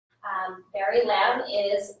Barry Lam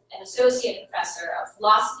is an associate professor of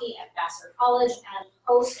philosophy at Vassar College and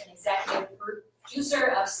host and executive producer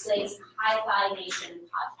of Slate's Hi-Fi Nation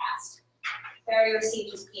podcast. Barry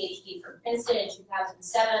received his PhD from Princeton in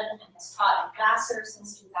 2007 and has taught at Vassar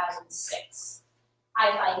since 2006.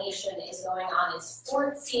 Hi-Fi Nation is going on its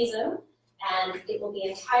 4th season, and it will be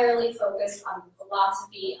entirely focused on the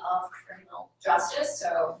philosophy of criminal justice,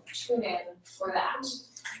 so tune in for that.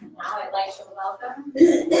 Now I'd like to welcome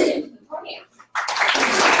William to the podium.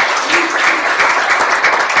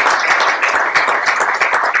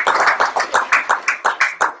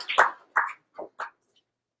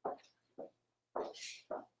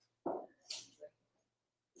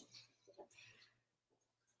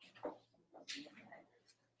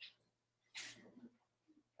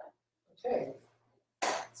 Okay,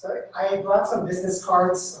 so I brought some business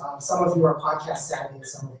cards. Some of you are podcast savvy, and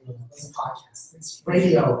some of you it's a podcast. It's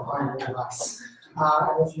radio on your device.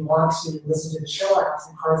 And if you want to listen to the show, I have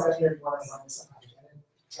some cards out here. If you want to learn something how to get it,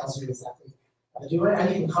 it tells you exactly how to do it. And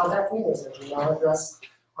you can contact me. There's an email address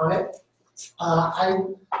on it.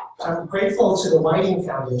 I'm grateful to the Whiting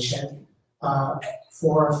Foundation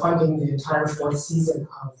for funding the entire 4th season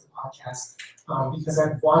of the podcast. Because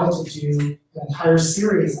I've wanted to do an entire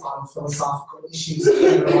series on philosophical issues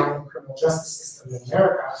underlying the criminal justice system in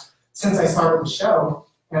America since I started the show,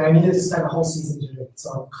 and I needed to spend a whole season doing it. So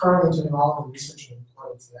I'm currently doing all of the research and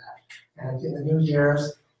reporting to that. And in the new year,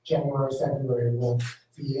 January, February, will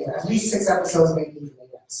be at least 6 episodes, maybe even 8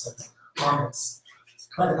 episodes on this.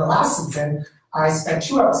 But in the last season, I spent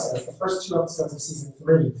 2 episodes, the first 2 episodes of season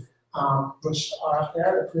 3, which are up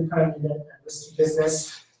there, the pre-crime unit and risky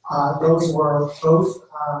business. Those were both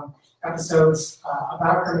episodes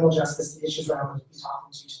about criminal justice, the issues that I'm going to be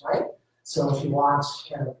talking to tonight. So if you want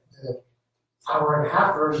kind of the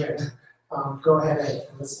hour-and-a-half version, go ahead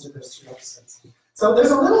and listen to those 2 episodes. So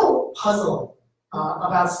there's a little puzzle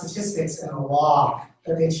about statistics and the law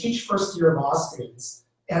that they teach first-year law students.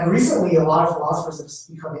 And recently, a lot of philosophers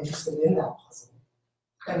have become interested in that puzzle.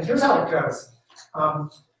 And here's how it goes.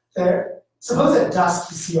 Suppose at dusk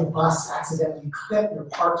you see a bus accidentally clip your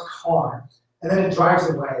parked car, and then it drives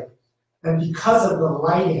away. And because of the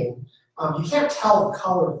lighting, you can't tell the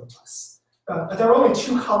color of the bus. But there are only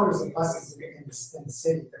 2 colors of buses in the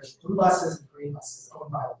city. There's blue buses and green buses,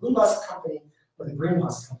 owned by the blue bus company or the green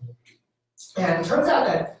bus company. And it turns out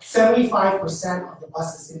that 75% of the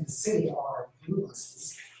buses in the city are blue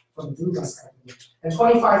buses from the blue bus company, and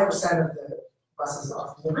 25% of the buses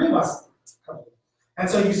are from the green bus company. And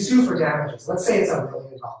so you sue for damages. Let's say it's $1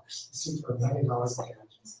 million. You sue for $1 million in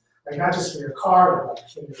damages. Like not just for your car, but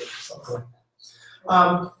like or something like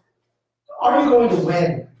that. Are you going to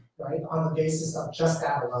win, right, on the basis of just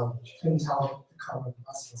that alone? You couldn't tell the color of the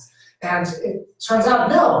buses. And it turns out,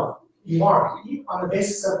 no, you aren't. On the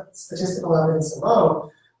basis of statistical evidence alone,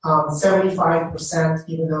 75%,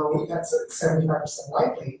 even though that's 75%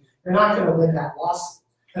 likely, you're not going to win that lawsuit.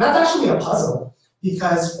 And that's actually a puzzle,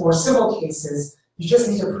 because for civil cases, you just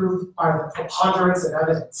need to prove by the preponderance of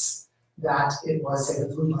evidence that it was, say,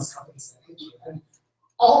 the blue bus companies that hit you. And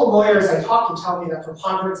all the lawyers I talk to tell me that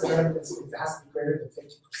preponderance of evidence is vastly greater than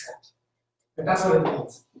 50%. But that's what it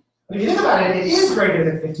means. But if you think about it, it is greater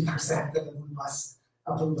than 50% that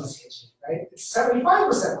a blue bus hit you, right? It's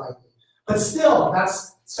 75% likely. But still,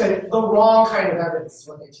 that's the wrong kind of evidence is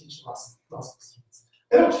what they teach law students.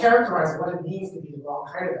 They don't characterize what it means to be the wrong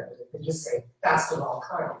kind of evidence. They just say, that's the wrong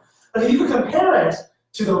kind. But if you could compare it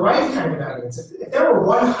to the right kind of evidence, if there were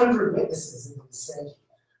 100 witnesses in the vicinity,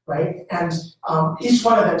 right, and each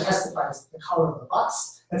one of them testifies the color of the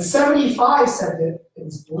bus, and 75 said that it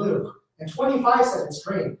was blue, and 25 said it's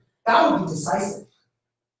green, that would be decisive,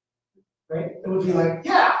 right? It would be like,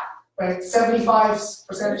 yeah, right,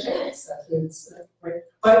 75% chance that it's right.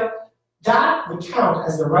 But that would count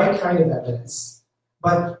as the right kind of evidence.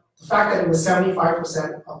 But the fact that it was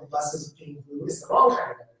 75% of the buses being blue is the wrong kind of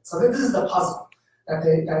evidence. So this is the puzzle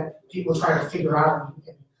that people try to figure out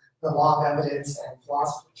in the law of evidence and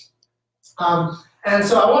philosophy. And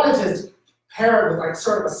so I wanted to pair it with like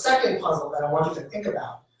sort of a second puzzle that I want you to think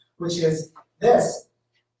about, which is this.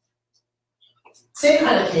 Same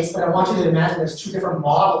kind of case, but I want you to imagine there's 2 different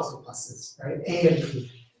models of buses, right? A and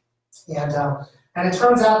B. And it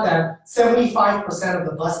turns out that 75% of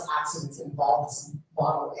the bus accidents involve this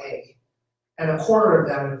model A, and a quarter of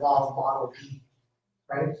them involve model B,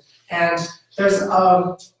 right? And there's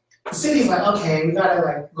the city's like, okay, we gotta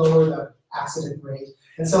like lower the accident rate,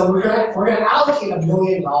 and so we're gonna allocate $1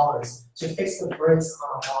 million to fix the brakes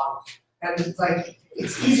on a model. And it's like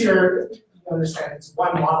it's easier. You understand? It's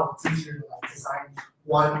one model. It's easier to like design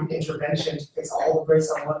one intervention to fix all the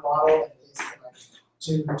brakes on one model than it is to like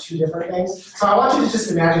two different things. So I want you to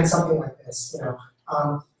just imagine something like this.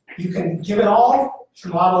 You can give it all to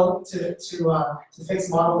model to fix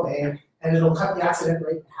model A, and it'll cut the accident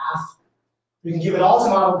rate in half. You can give it all to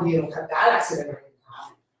model B, it'll cut that accident rate in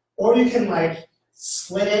half. Or you can like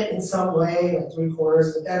split it in some way, like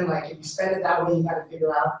 3/4. But then like if you spend it that way, you got to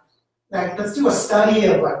figure out. Like, let's do a study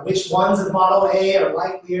of like which ones of model A are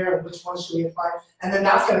likelier and which ones should we apply, and then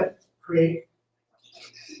that's going to create.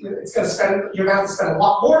 It's going to spend. You're going to have to spend a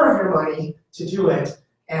lot more of your money to do it,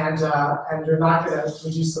 and you're not going to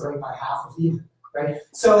reduce the rate by half of either, right?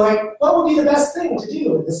 So like, what would be the best thing to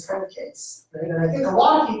do in this kind of case, right? And I think a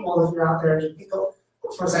lot of people, if you're out there, you think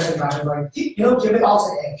for a second about it, like give it all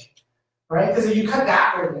to A, right? Because if you cut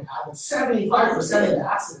that rate in half, 75% of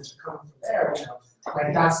the accidents are coming from there,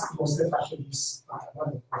 Like that's the most effective use of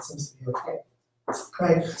money. That seems to be okay.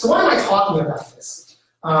 Right. So why am I talking about this?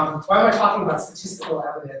 Why am I talking about statistical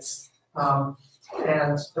evidence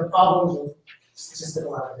and the problems with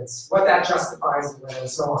statistical evidence, what that justifies and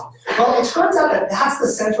so on? Well, it turns out that that's the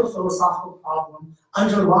central philosophical problem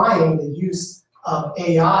underlying the use of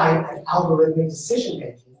AI and algorithmic decision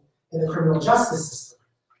making in the criminal justice system.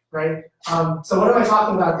 Right? So what am I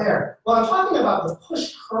talking about there? Well, I'm talking about the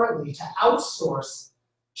push currently to outsource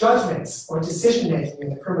judgments or decision-making in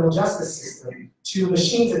the criminal justice system to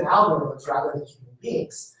machines and algorithms rather than human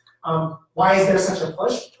beings. Why is there such a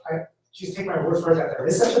push? Just take my word for it that there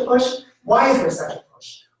is such a push. Why is there such a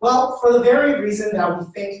push? Well, for the very reason that we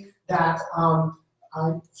think that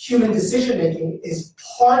human decision-making is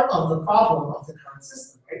part of the problem of the current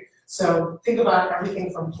system. Right? So think about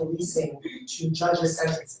everything from policing to judges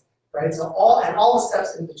sentencing, right? So all the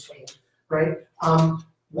steps in between, right?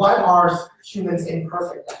 What are humans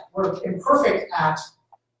imperfect at? We're imperfect at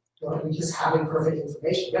we just have imperfect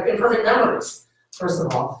information. We have imperfect memories, first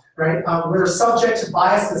of all, right? We're subject to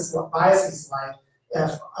biases like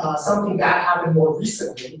if something bad happened more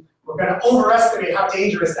recently, we're going to overestimate how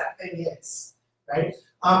dangerous that thing is, right?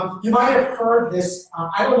 You might have heard this.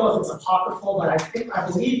 I don't know if it's apocryphal, but I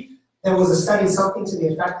believe there was a study, something to the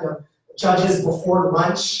effect of judges before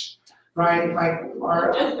lunch, right? Like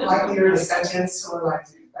are likelier to sentence or like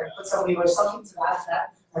put somebody or something to that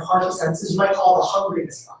effect, like harsher sentences. You might call the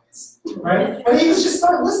hungriness bias, right? And you just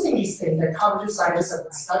start listing these things that cognitive scientists have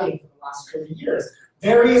been studying for the last 30 years.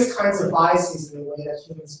 Various kinds of biases in the way that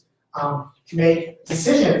humans make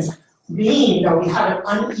decisions mean that we have an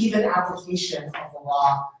uneven application of the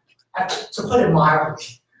law, to put it mildly,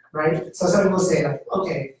 right? So some people say, like,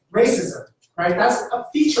 okay, racism, right? That's a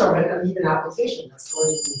feature of an uneven application. That's going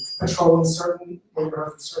to be patrolling certain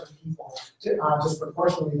neighborhoods, certain people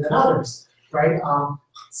disproportionately than others, right?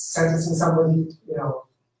 Sentencing somebody,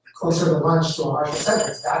 closer to lunch to a harsher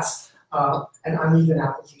sentence. That's an uneven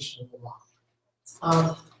application of the law.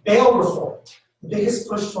 Bail reform. The biggest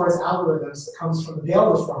push towards algorithms comes from the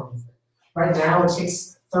bail reform movement. Right now, it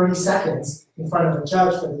takes 30 seconds in front of a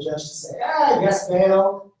judge for the judge to say, yes,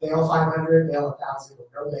 bail 500, bail 1,000,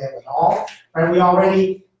 or no bail at all. Right? We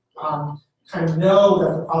already kind of know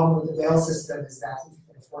that the problem with the bail system is that if you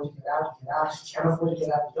can afford to get out, you get out. If you can't afford to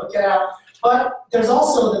get out, you don't get out. But there's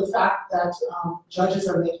also the fact that judges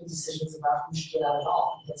are making decisions about who should get out at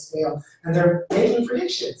all, who gets bail. And they're making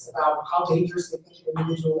predictions about how dangerous they think an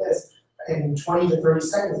individual is in 20 to 30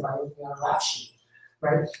 seconds by looking at a rap sheet.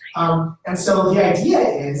 Right? And so the idea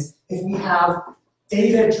is, if we have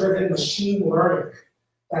data-driven machine learning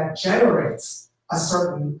that generates a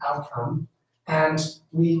certain outcome, and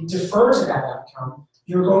we defer to that outcome,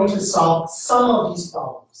 you're going to solve some of these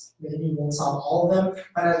problems. Maybe you won't solve all of them,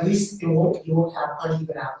 but at least you won't have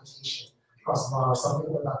uneven application across the law, or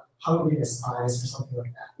something like a hungriness bias or something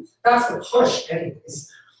like that. That's the push,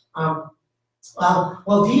 anyways.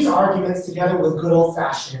 Well, these arguments, together with good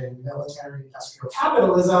old-fashioned military industrial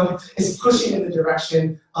capitalism, is pushing in the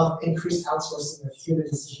direction of increased outsourcing of human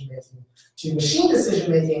decision-making to machine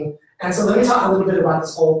decision-making. And so let me talk a little bit about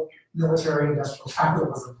this whole military industrial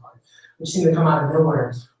capitalism part, which seemed to come out of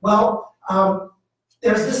nowhere. Well,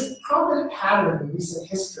 there's this prominent pattern in recent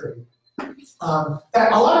history that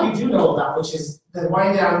a lot of you do know about, which is the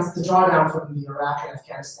drawdown from the Iraq and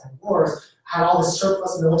Afghanistan wars had all this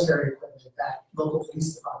surplus military equipment that local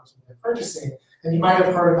police departments were purchasing. And you might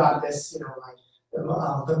have heard about this, like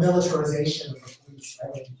the militarization of the police,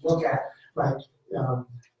 right? If you look at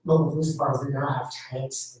local police departments, they now have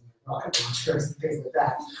tanks and rocket launchers and things like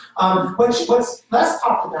that. What's less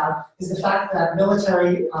talked about is the fact that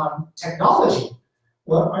military technology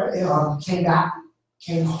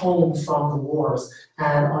came home from the wars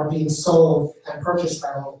and are being sold and purchased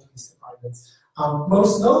by local police departments.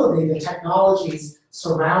 Most notably, the technologies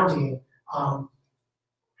surrounding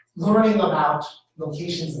learning about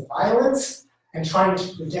locations of violence and trying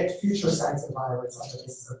to predict future sites of violence on the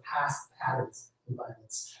basis of past patterns of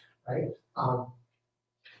violence, right?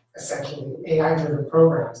 Essentially, AI-driven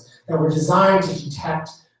programs that were designed to detect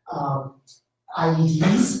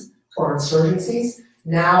IEDs or insurgencies,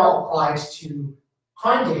 now applied to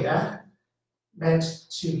crime data, meant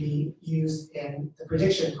to be used in the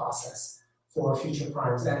prediction process for future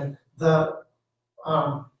crimes. And the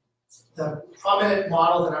prominent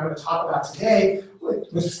model that I'm going to talk about today with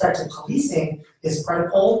respect to policing is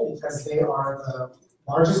Predpol, because they are the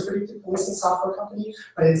largest predictive policing software company,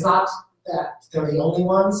 but it's not that they're the only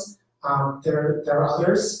ones. There are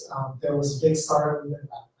others. There was a big startup movement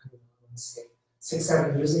about, I don't know,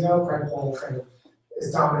 6-7 years ago. Predpol kind of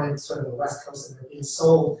is dominant sort of the West Coast, and they're being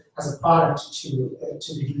sold as a product to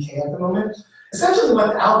the UK at the moment. Essentially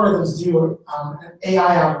what the algorithms do,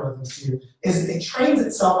 AI algorithms do, is it trains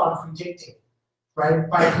itself on predicting, right?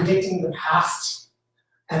 By predicting the past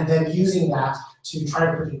and then using that to try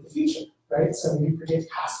to predict the future, right? So we predict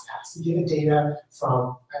past. We give it data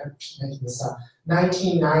from, I'm making this up,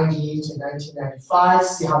 1990 to 1995,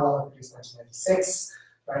 see how well it predicts 1996,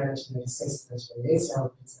 right? 1996 to 1998, see how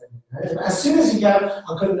it predicts 1999. As soon as you get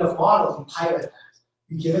a good enough model, you pilot that.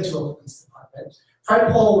 You give it to a police department.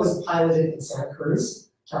 Predpol was piloted in Santa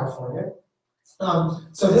Cruz, California.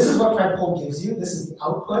 So this is what Predpol gives you. This is the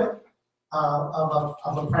output of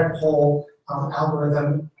a Predpol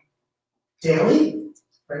algorithm daily,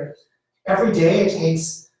 right? Every day it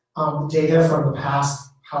takes data from the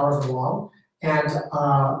past, however long, and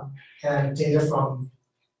data from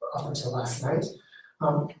up until last night.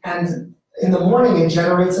 And in the morning it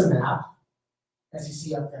generates a map, as you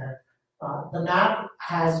see up there. The map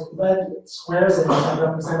has red squares in it that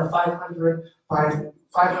represent a 500 foot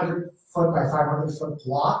by 500 foot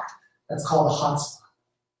block. That's called a hotspot.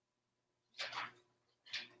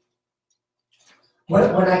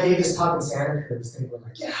 When I gave this talk in Santa Cruz, they were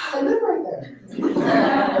like, "Yeah, I live right there." They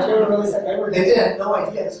were really excited. They didn't have no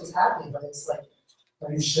idea this was happening, but it's like,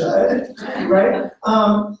 well, you should, right?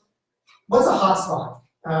 What's a hotspot?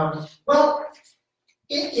 Well,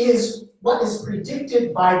 it is what is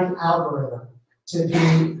predicted by the algorithm to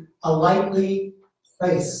be a likely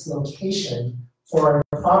place, location for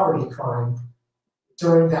a property crime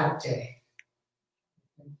during that day.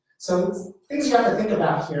 So things you have to think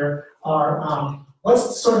about here are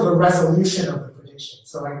what's sort of the resolution of the prediction.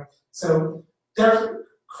 So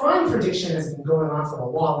crime prediction has been going on for a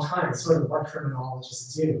long time. It's sort of what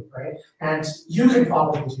criminologists do, right? And you could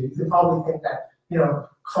probably think that, you know,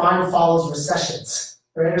 crime follows recessions,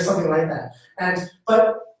 right, or something like that.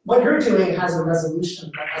 But what you're doing has a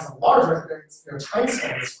resolution that has a larger, your time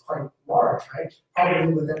span is quite large, right?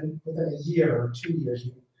 Probably within a year or 2 years,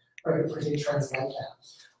 you can predict trends like that.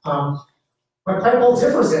 What Predpol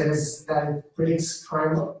differs in is that it predicts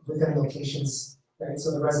crime within locations, right?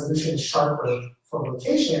 So the resolution is sharper for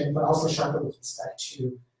location, but also sharper with respect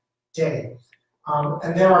to day.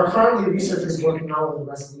 And there are currently researchers working on with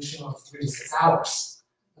a resolution of 3 to 6 hours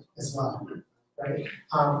as well, right?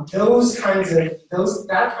 That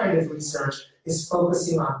kind of research is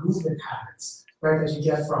focusing on movement patterns, right? That you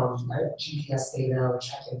get from GPS data or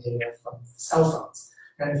check-in data from cell phones.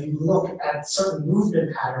 And if you look at certain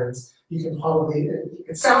movement patterns, you can probably,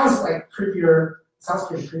 it sounds like creepier, it sounds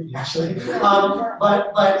pretty creepy actually,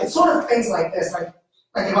 but it's sort of things like this, like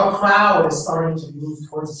if a crowd is starting to move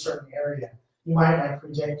towards a certain area, you might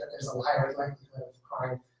predict that there's a higher likelihood of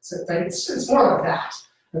crime. So it's more like that,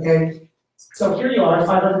 okay? So here you are,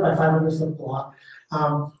 500 by 500 foot block,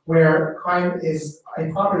 where a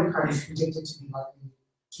property crime is predicted to be likely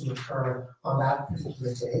to occur on that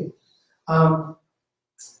particular day.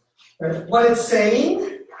 What it's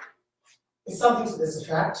saying is something to this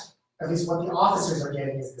effect, at least what the officers are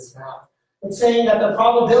getting is this map. It's saying that the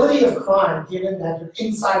probability of crime, given that you're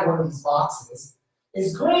inside one of these boxes,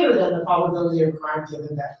 is greater than the probability of crime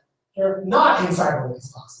given that you're not inside one of these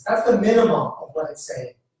boxes. That's the minimum of what it's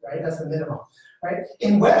saying, right? That's the minimum, right?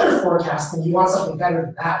 In weather forecasting, you want something better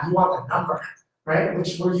than that. You want the number, right?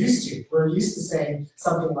 Which we're used to. We're used to saying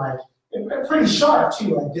something like, pretty sharp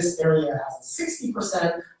too, like this area has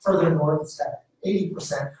 60% further north, it's got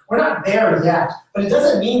 80%. We're not there yet, but it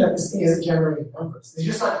doesn't mean that this thing isn't generating numbers. They're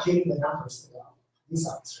just not giving the numbers to the police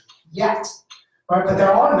officer yet, right? But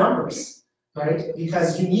there are numbers, right?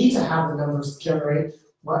 Because you need to have the numbers to generate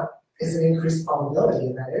what is an increased probability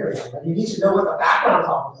in that area. Right? You need to know what the background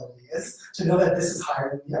probability is to know that this is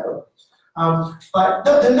higher than the other one. But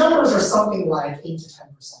the numbers are something like 8 to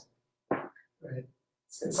 10%, right?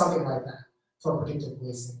 It's something like that for predictive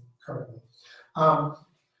policing currently.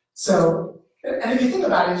 So And if you think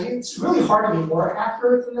about it, it's really hard to be more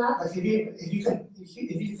accurate than that. Like if you think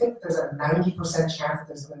there's a 90% chance that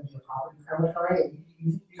there's going to be a property crime occurring,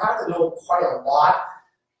 you have to know quite a lot.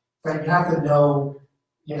 Right? You have to know,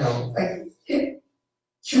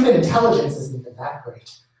 human intelligence isn't even that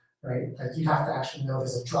great, right? Like you have to actually know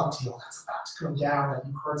there's a drug deal that's about to go down, that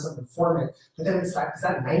you heard some informant. But then it's like, is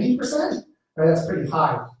that 90%? Right? That's pretty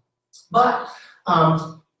high. But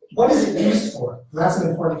what is it used for? That's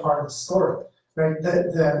an important part of the story. Right,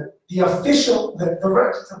 the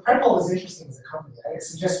Predpol is interesting as a company. I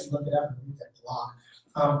suggest you look it up and read their blog.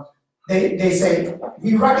 They say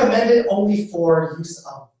we recommend it only for use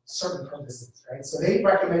of certain purposes, right? So they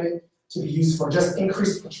recommend it to be used for just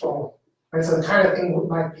increased patrol, right? So the kind of thing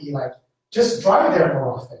might be like just drive there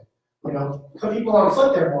more often, put people on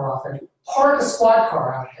foot there more often, park a squad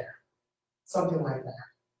car out there, something like that.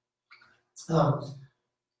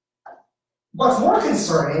 What's more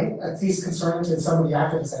concerning, at least concerning to some of the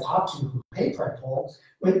activists I talked to who pay Predpol,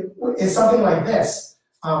 is something like this.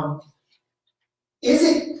 Is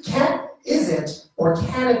it or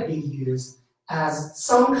can it be used as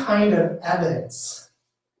some kind of evidence,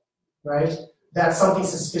 right, that something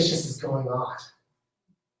suspicious is going on?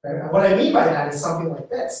 Right? And what I mean by that is something like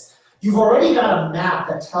this. You've already got a map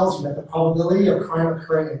that tells you that the probability of crime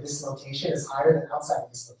occurring in this location is higher than outside of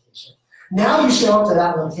this location. Now you show up to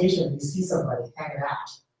that location and you see somebody hanging out,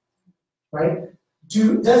 right?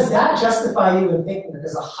 Does that justify you in thinking that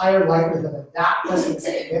there's a higher likelihood that that person is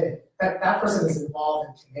committed, that person is involved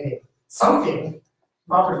in committing something,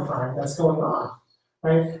 property crime, that's going on,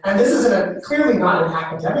 right? And this is clearly not an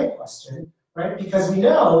academic question, right? Because we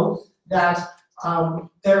know that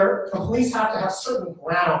the police have to have certain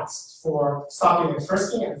grounds for stopping and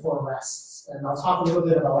frisking and for arrests. And I'll talk a little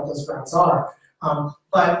bit about what those grounds are.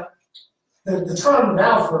 But the term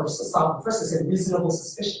now for stop and frisk is a reasonable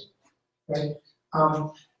suspicion, right?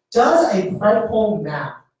 Does a Predpol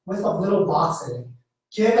map with a little box in it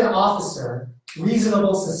give an officer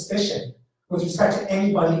reasonable suspicion with respect to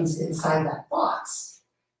anybody who's inside that box,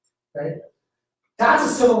 right? That's a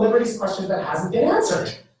civil liberties question that hasn't been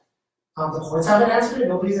answered. The courts haven't answered it.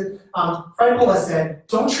 Predpol has said,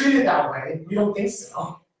 don't treat it that way. We don't think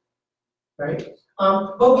so, right?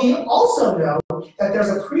 But we also know that there's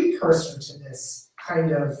a precursor to this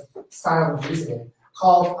kind of style of reasoning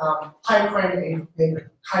called high crime area,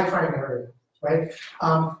 right?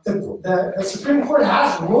 The Supreme Court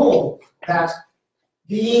has ruled that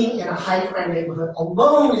being in a high crime neighborhood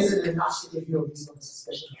alone isn't enough to give you a reasonable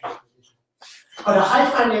suspicion of individual. But a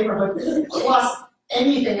high crime neighborhood plus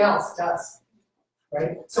anything else does,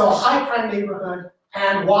 right? So a high crime neighborhood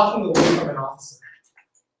and walking away from an officer,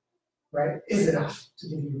 right, is enough to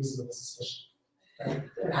give you reasonable suspicion. Right?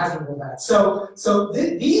 It hasn't ruled that. So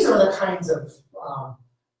these are the kinds of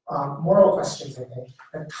moral questions, I think,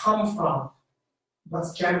 that come from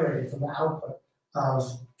what's generated from the output of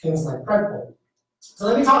things like Predpol. So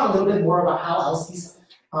let me talk a little bit more about how else these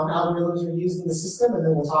algorithms are used in the system, and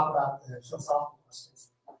then we'll talk about the philosophical questions.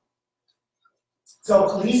 So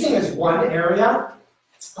policing is one area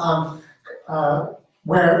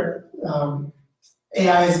where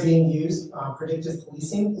AI is being used, predictive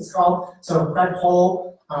policing it's called. So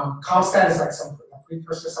Predpol, CompStat is like some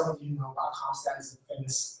precursor. Some of you know about CompStat is a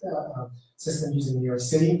famous system used in New York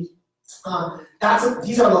City.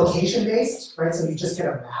 These are location-based, right? So you just get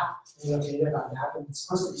a map, and you have data about map, and it's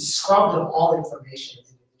supposed to be scrubbed of all information of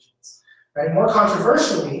individuals, right? More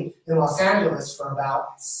controversially, in Los Angeles for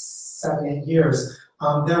about 7-8 years,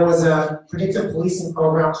 there was a predictive policing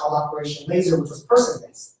program called Operation Laser, which was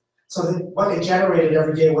person-based. So what they generated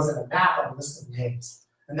every day wasn't a map, but a list of names.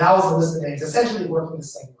 And that was a list of names, essentially working the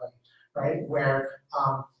same way, right? Where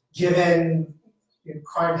given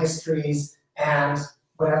crime histories and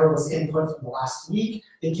whatever was input from the last week,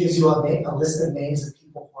 it gives you a list of names of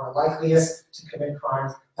people who are likeliest to commit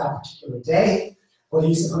crimes that particular day. What are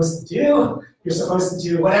you supposed to do? You're supposed to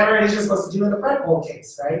do whatever it is you're supposed to do in the Predpol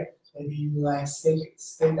case, right? Maybe you like stake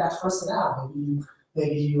that person out.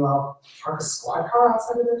 Maybe you park a squad car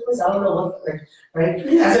outside of their place. I don't know what, right?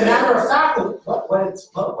 As a matter of fact,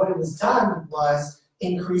 what it was done was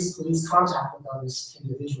increase police contact with those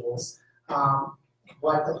individuals.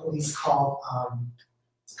 What the police call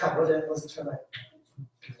what was the term?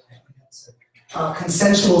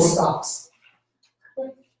 Consensual stops.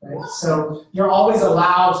 Right? So you're always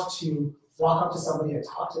allowed to walk up to somebody and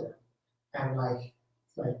talk to them, and like.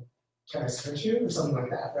 Can I search you? Or something like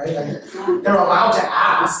that, right? Like, they're allowed to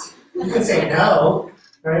ask. You can say no,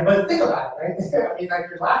 right? But think about it, right? I mean, like,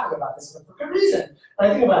 you're laughing about this, but for good reason.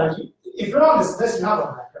 Right? Think about it. If you're on this list, you're not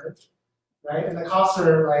on record, right? And the cops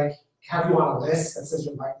are like, have you on a list that says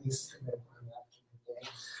you're likely to commit a crime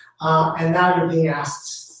and now you're being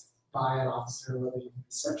asked by an officer whether you can be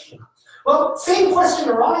searched or not. Well, same question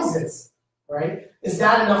arises, right? Is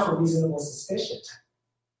that enough for reasonable suspicion?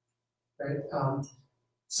 Right?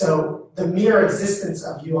 So the mere existence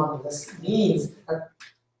of you on the list means that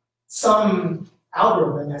some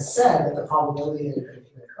algorithm has said that the probability that you're going to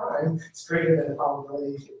commit a crime is greater than the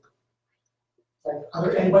probability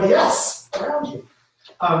like anybody else around you.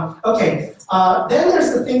 Okay, then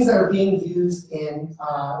there's the things that are being used in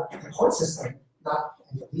the court system, not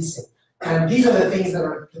in policing. And these are the things that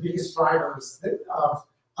are the biggest drivers of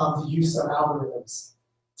the use of algorithms.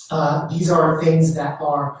 These are things that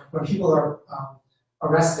are, when people are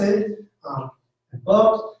arrested and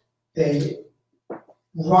booked, they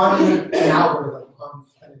run an algorithm on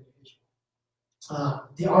an individual.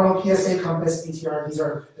 The Arnold PSA Compass, BTR, these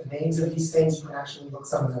are the names of these things. You can actually look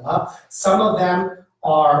some of them up. Some of them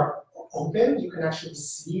are open. You can actually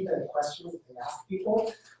see the questions that they ask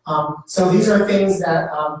people. So these are things that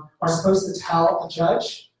are supposed to tell a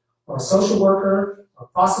judge or a social worker or a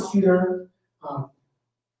prosecutor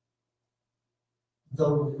the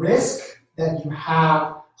risk that you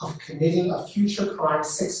have of committing a future crime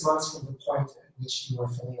 6 months from the point at which you are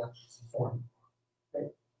filling out the form. Right?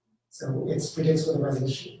 So it predicts with a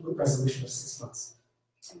resolution of 6 months.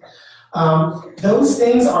 Those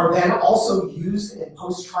things are then also used in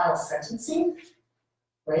post-trial sentencing,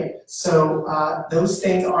 right? So those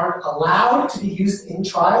things aren't allowed to be used in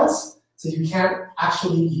trials, so you can't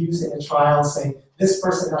actually use in a trial, say, this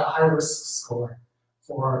person got a high-risk score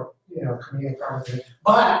for committing a crime.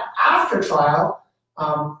 But after trial,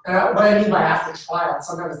 and what I mean by after trial,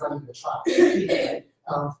 sometimes it's not even a trial, right?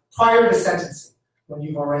 Prior to sentencing, when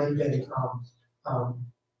you've already been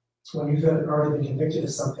convicted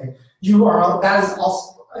of something, that is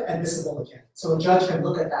also admissible again. So a judge can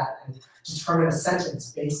look at that and determine a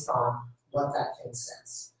sentence based on what that thing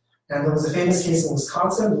says. And there was a famous case in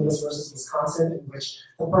Wisconsin, Lewis versus Wisconsin, in which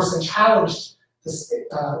the person challenged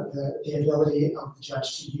the ability of the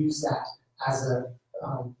judge to use that as a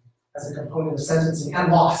component of sentencing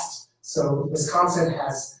and lost. So Wisconsin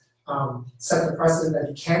has set the precedent that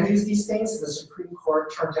you can use these things. The Supreme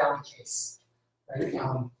Court turned down the case. Right?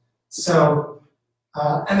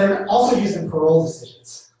 And they're also used in parole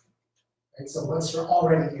decisions. Right? So once you're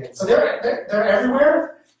already in. So they're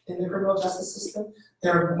everywhere in the criminal justice system.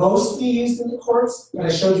 They're mostly used in the courts, but I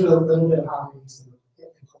showed you a little bit of how they're used in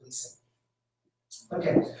policing.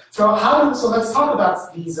 Okay, so let's talk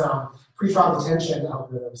about these pretrial detention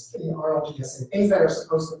algorithms, the Arnold PSA, things that are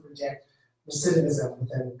supposed to predict recidivism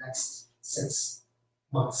within the next 6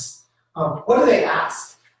 months. What do they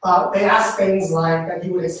ask? They ask things like that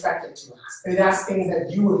you would expect it to ask. They'd ask things that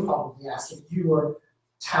you would probably ask if you were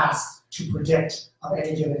tasked to predict of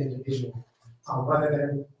any given individual, whether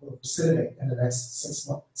they will recidivate in the next 6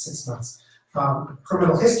 months.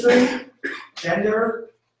 Criminal history, gender,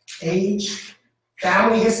 age,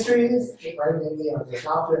 family histories, right? Maybe they're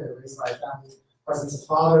adopted, they're raised by a family, presence of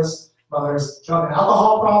fathers, mothers, drug and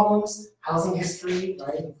alcohol problems, housing history,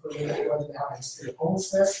 right? Including whether they have a history of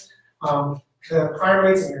homelessness, the crime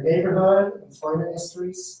rates in your neighborhood, employment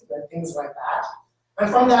histories, things like that.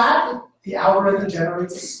 And from that, the algorithm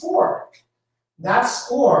generates a score. That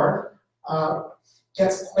score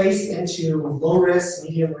gets placed into low risk,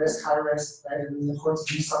 medium risk, high risk, right? And the courts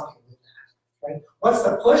do something with that, right? What's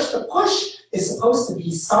the push? The push is supposed to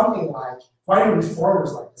be something like, why do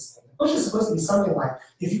reformers like this thing? The push is supposed to be something like,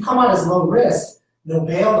 if you come out as low risk, no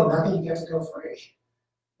bail, no nothing, you get to go free,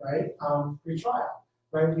 right? Free trial,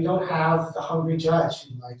 right? We don't have the hungry judge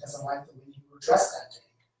who doesn't like the way you were dressed that day,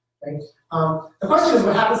 right? The question is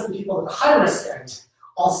what happens to people at the high risk end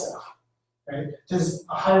also, right? Does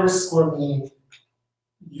a high risk score mean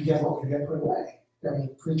you get put away? I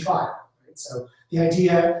mean, pre-trial, right? So the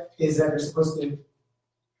idea is that you're supposed to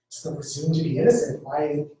still presumed to be innocent.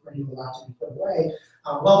 Why are you allowed to be put away?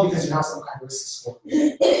 Well, because you have some high risk score.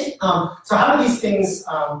 So how are these things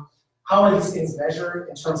measured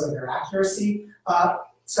in terms of their accuracy?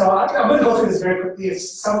 So I'm going to go through this very quickly. If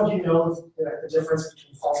some of you know the difference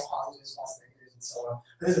between false positives, false negatives, and so on.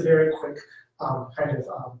 This is a very quick a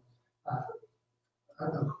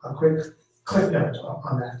quick cliff note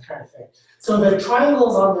on that kind of thing. So the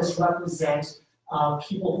triangles on this represent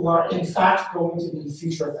people who are in fact going to be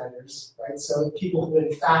future offenders, right? So people who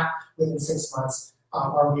in fact within 6 months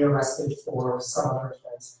are rearrested for some other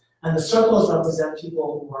offense. And the circles represent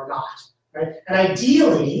people who are not, right? And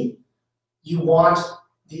ideally, you want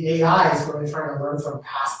the AIs, when we're trying to learn from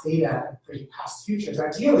past data and predict past futures,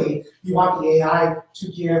 ideally, you want the AI to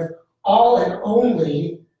give all and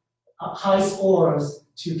only high scores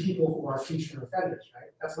to people who are future offenders,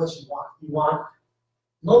 right? That's what you want. You want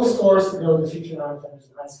low scores to go to future non-offenders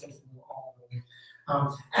and high scores to go all the way.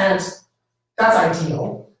 And that's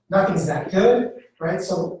ideal. Nothing's that good, right?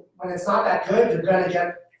 So when it's not that good, you're going to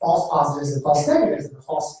get false positives and false negatives. And the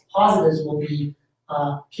false positives will be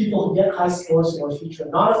people who get high scores who are future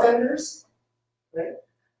non-offenders, right?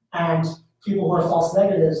 And people who are false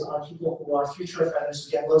negatives are people who are future offenders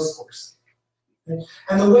who get low scores. Okay?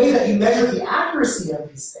 And the way that you measure the accuracy of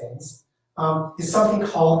these things is something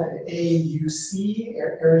called an AUC,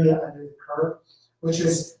 area under the curve, which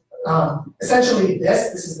is essentially this.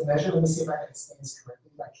 This is the measure. Let me see if I can explain this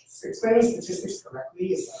correctly. Like explaining statistics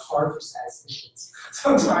correctly is like hard for statisticians.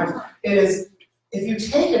 Sometimes it is, if you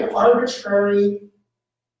take an arbitrary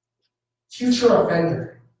future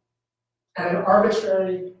offender and an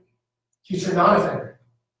arbitrary future non-offender,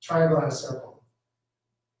 triangle and a circle,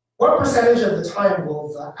 what percentage of the time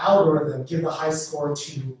will the algorithm give the high score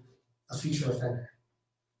to a future offender?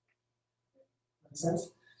 Make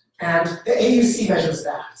sense? And the AUC measures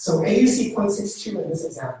that. So AUC 0.62 in this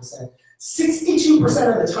example said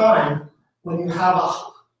 62% of the time when you have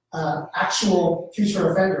a actual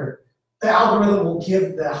future offender, the algorithm will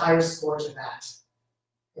give the higher score to that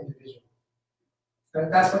individual.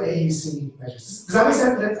 That's what AUC measures. Does that make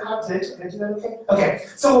sense? Did I do that okay? Okay,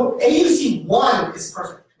 so AUC 1 is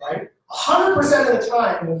perfect, right? 100% of the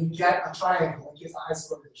time when you get a triangle, it gives the high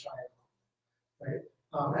score to the triangle, right?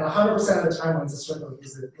 And 100% of the time when it's a circle, it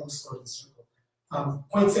gives the low score to the circle.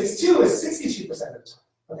 0.62 is 62% of the time.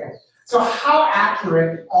 Okay, so how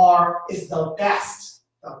accurate is the best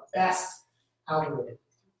algorithm,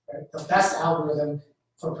 right? The best algorithm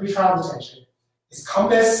for pretrial detention is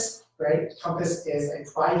COMPAS. Right? COMPAS is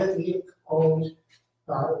a privately owned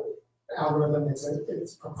algorithm.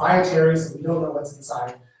 It's proprietary, so we don't know what's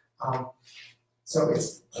inside. So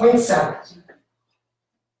it's 0.7.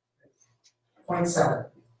 0.7.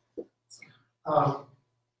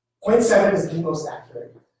 0.7 is the most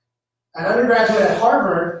accurate. An undergraduate at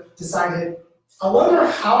Harvard decided, I wonder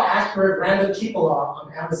how accurate random people are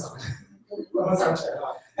on Amazon.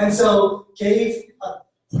 And so gave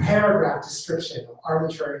a paragraph description of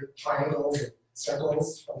arbitrary triangles and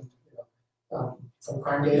circles from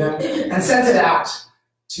crime data and sent it out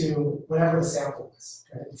to whatever the sample was.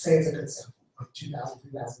 Right? Say it's a good sample, like 2,000,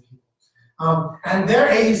 3,000 people. And their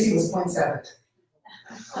AUC was 0.7.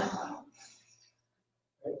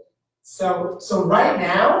 Right? So right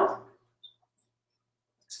now,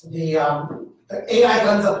 the AI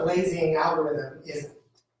guns up blazing algorithm is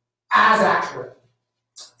as accurate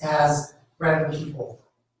as random people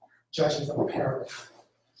judging from a paragraph.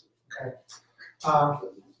 Okay.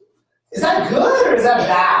 Is that good or is that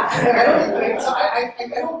bad? I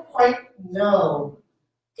don't quite know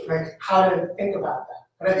how to think about that.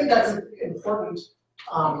 But I think that's an important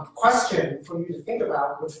question for you to think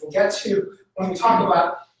about, which we'll get to when we talk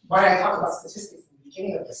about why I talked about statistics in the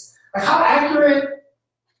beginning of this. Like, how accurate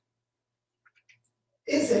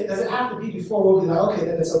is it? Does it have to be before we'll be like, okay,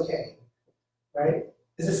 then it's okay, right?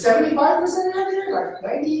 Is it 75% accurate, like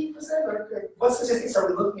 90%? Like what statistics are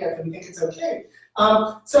we looking at that we think it's okay?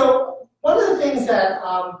 So one of the things that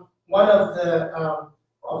one of the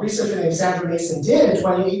a researcher named Sandra Mason did in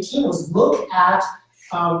 2018 was look at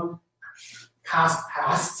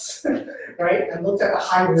pasts, right? And looked at the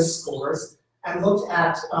high-risk scores and looked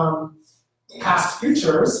at past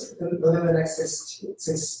futures within the next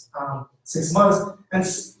six months and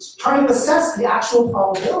trying to assess the actual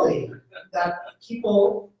probability that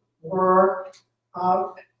people were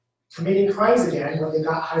committing crimes again when they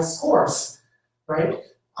got high scores, right?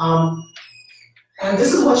 And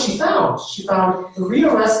this is what she found. She found the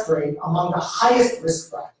rearrest rate among the highest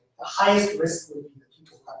risk bracket. The highest risk would be the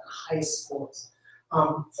people who got the highest scores.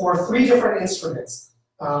 For 3 different instruments,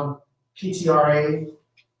 PTRA,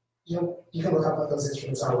 you can look up what those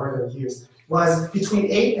instruments are, where they're used, was between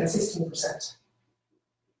 8 and 16%.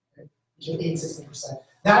 Okay? Between 8 and 16%.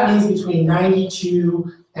 That means between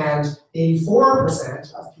 92 and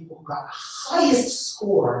 84% of people who got the highest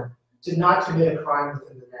score did not commit a crime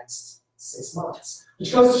within the next 6 months,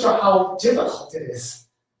 which goes to show how difficult it is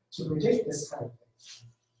to predict this kind of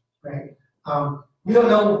thing, right? We don't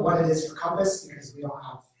know what it is for COMPAS because we don't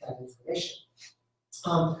have that information.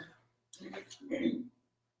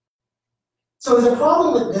 So there's a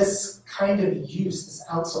problem with this kind of use, this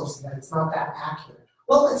outsourcing, that it's not that accurate.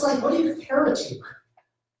 Well, it's like, what do you compare it to?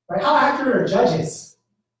 Right? How accurate are judges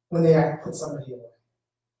when they put somebody away?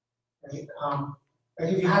 Right? Like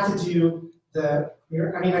if you had to do I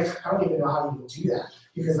don't even know how you would do that,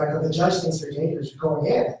 because like if the judge thinks you're dangerous, you're going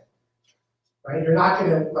in, right? You're not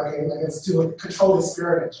gonna let's do a controlled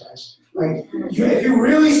experiment, judge. Like if you're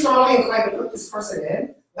really strongly inclined to put this person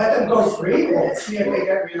in, let them go free and see if they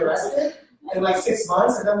get rearrested in like 6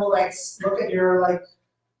 months, and then we'll like look at your like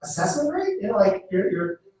assessment rate. You know, like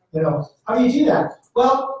your how do you do that?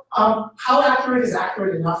 Well, how accurate is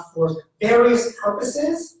accurate enough for various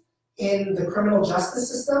purposes in the criminal justice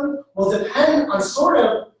system will depend on sort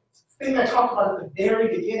of thing I talked about at the very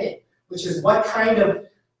beginning, which is what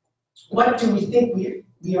do we think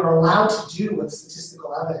we are allowed to do with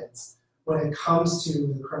statistical evidence when it comes to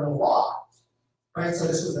the criminal law, right? So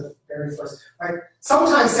this was the very first, right?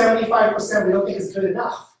 Sometimes 75% we don't think is good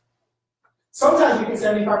enough. Sometimes we think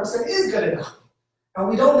 75% is good enough. And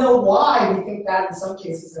we don't know why we think that in some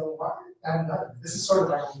cases and why that in others. This is sort of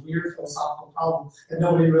like a weird philosophical problem that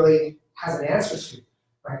nobody really has an answer to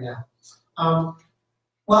right now.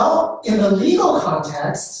 Well, in the legal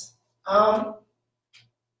context,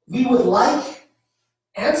 we would like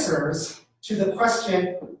answers to the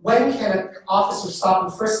question, when can an officer stop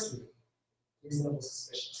and frisk you? Reasonable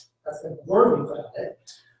suspicion. That's the word we put on it.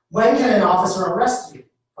 When can an officer arrest you?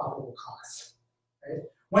 Probable cause. Right?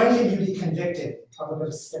 When can you be convicted? I'm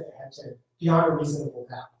going to skip ahead to beyond a reasonable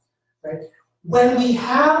doubt. Right? When we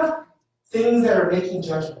have things that are making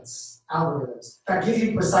judgments, algorithms, that give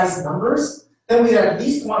you precise numbers, then we at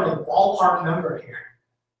least want a ballpark number here.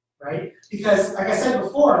 Right? Because, like I said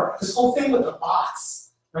before, this whole thing with the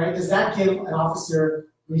box, right? Does that give an officer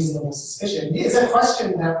reasonable suspicion? It's a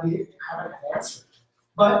question that we haven't answered.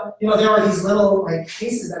 But there are these little like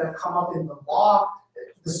cases that have come up in the law,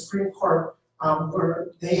 the Supreme Court,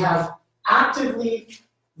 where they have actively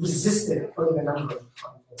resisted putting a number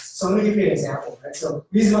on this. So let me give you an example, right? So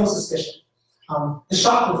reasonable suspicion. The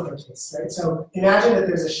shoplifter case, right? So imagine that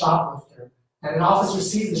there's a shoplifter, and an officer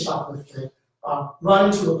sees the shoplifter run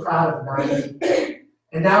into a crowd of 9 people,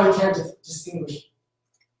 and now he can't distinguish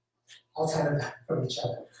all 10 of them from each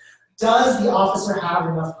other. Does the officer have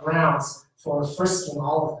enough grounds for frisking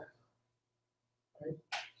all of them?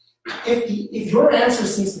 Right? If your answer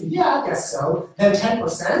seems to be, yeah, I guess so, then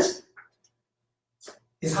 10%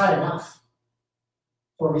 is high enough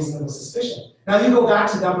for reasonable suspicion. Now you go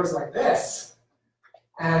back to numbers like this,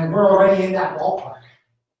 and we're already in that ballpark.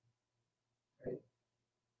 Right?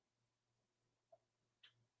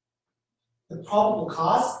 The probable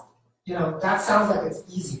cause, that sounds like it's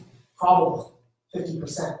easy, probable,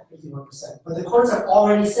 50%, 51%. But the courts have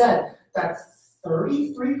already said that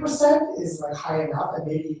 33% is like high enough, and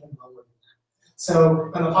maybe even lower than that.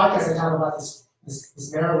 So on the podcast, I talk about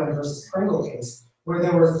this Maryland versus Pringle case, where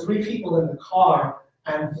there were 3 people in the car,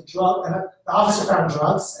 and the officer found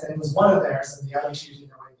drugs, and it was one of theirs, and the other 2 didn't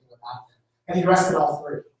know anything about them. And he arrested all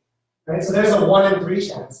 3. Right? So there's a 1 in 3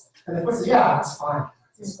 chance. And the court says, yeah, that's fine.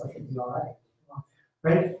 It's perfectly all right.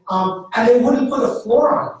 Right? And they wouldn't put a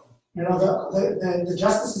floor on it. The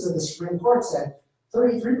justices of the Supreme Court said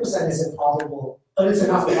 33% is improbable, but it's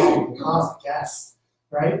enough probable cause, I guess.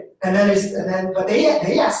 Right? But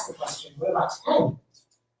they asked the question, what about 10?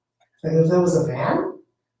 And if there was a van,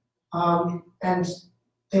 and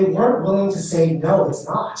they weren't willing to say, no, it's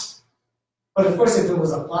not. But of course, if it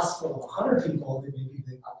was a bus full of 100 people, then maybe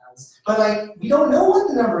they thought that was. But like, we don't know what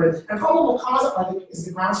the number is. And probable cause is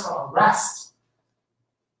the grounds for arrest.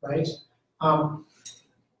 Right? And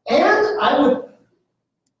I would,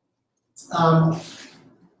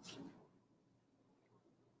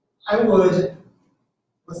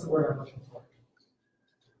 what's the word I'm looking for?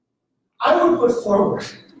 I would put forward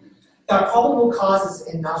that probable cause is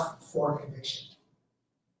enough for conviction.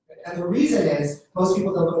 And the reason is, most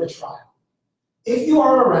people don't go to trial. If you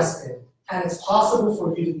are arrested, and it's possible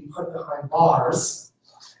for you to be put behind bars,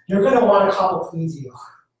 you're going to want a couple plea deal.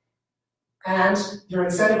 And you're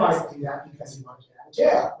incentivized to do that because you want to get out of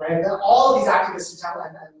jail, right? And all of these activists who tell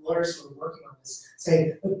and lawyers who are working on this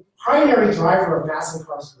say the primary driver of mass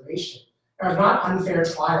incarceration are not unfair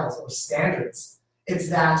trials or standards. It's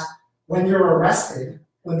that when you're arrested,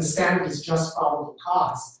 when the standard is just probable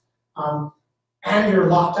cause, and you're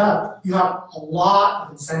locked up, you have a lot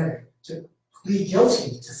of incentive to plead guilty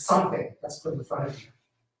to something that's put in front of you,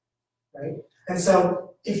 right? And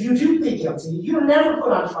so if you do plead guilty, you're never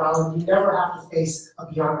put on trial and you never have to face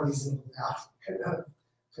a beyond reasonable doubt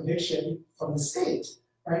conviction from the state,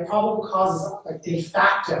 right? Probable cause is like de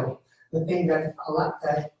facto the thing that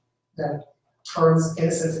turns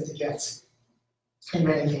innocence into guilt in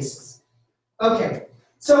many cases. Okay,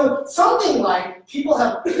 so something like people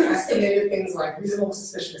have estimated things like reasonable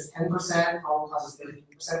suspicion is 10%, probable cause is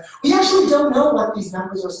 33%. We actually don't know what these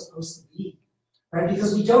numbers are supposed to be. Right?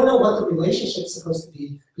 Because we don't know what the relationship is supposed to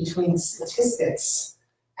be between statistics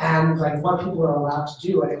and like what people are allowed to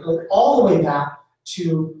do. And it goes all the way back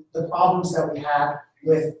to the problems that we had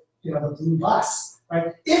with the blue bus.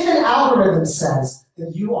 right? If an algorithm says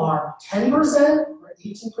that you are 10% or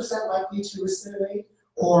 18% likely to recidivate,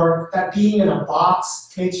 or that being in a box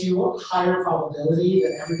makes you a higher probability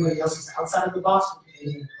than everybody else who's outside of the box from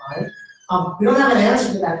committing a crime, we don't have an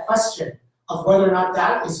answer to that question of whether or not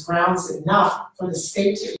that is grounds enough for the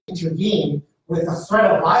state to intervene with a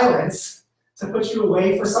threat of violence to put you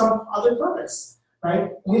away for some other purpose,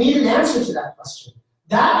 right? We need an answer to that question.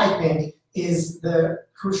 That, I think, is the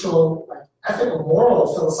crucial ethical,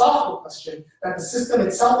 moral, philosophical question that the system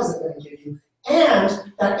itself isn't going to give you,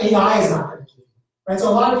 and that AI is not going to give you. Right? So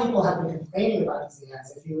a lot of people have been complaining about these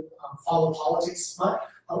AIs. If you follow politics,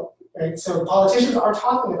 right? So politicians are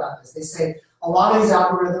talking about this. They say a lot of these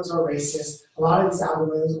algorithms are racist, a lot of these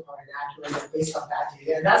algorithms are inaccurate, they're based on bad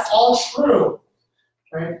data, and that's all true.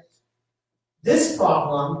 Right? This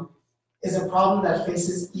problem is a problem that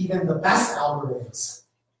faces even the best algorithms.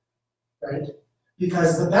 Right?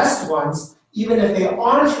 Because the best ones, even if they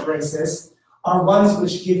aren't racist, are ones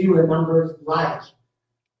which give you a number like,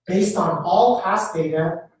 based on all past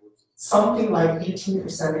data, something like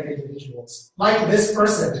 18% of individuals, like this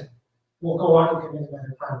person, will go on to commit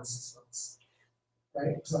another crime in 6 months.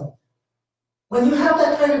 Right? So when you have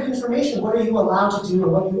that kind of information, what are you allowed to do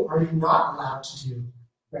and what are you not allowed to do?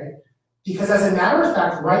 Right? Because as a matter of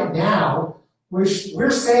fact, right now, we're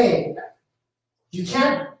saying that you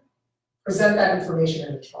can't present that information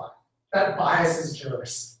in a trial. That biases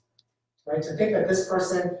jurors. Right? To think that this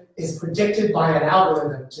person is predicted by an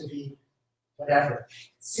algorithm to be whatever,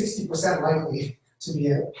 60% likely to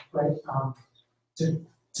be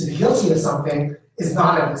to be guilty of something is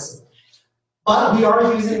not admissible. But we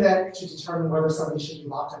are using that to determine whether somebody should be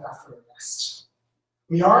locked up after arrest.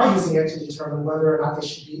 We are using it to determine whether or not they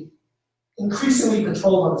should be increasingly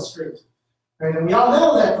controlled on the street. Right? And we all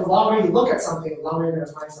know that the longer you look at something, the longer you're going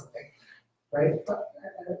to find something. Right?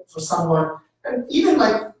 For someone, and even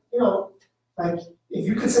if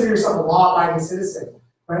you consider yourself a law-abiding citizen,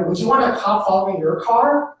 right? Would you want a cop following your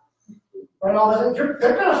car? Right? All that, they're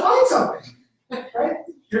going to find something, right?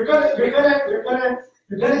 You're gonna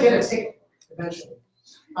get a ticket eventually,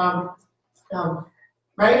 right?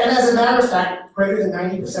 And as a matter of fact, greater than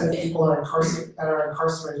 90% of people that are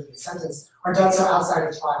incarcerated in sentence are done so outside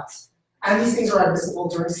of trials, and these things are admissible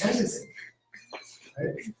during sentencing.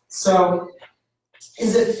 Right? So,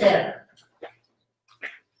 is it fair?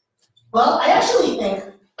 Well, I actually think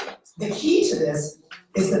the key to this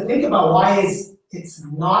is to think about why it's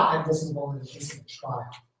not admissible in the case of a trial.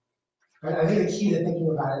 Right? I think the key to thinking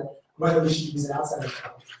about it, whether we should use it outside of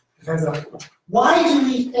trial, depends on why do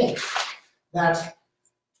we think that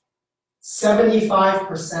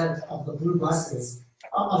 75% of the buses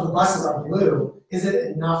are blue? Is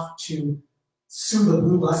it enough to sue the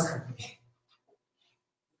blue bus company?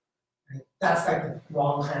 Right? That's like the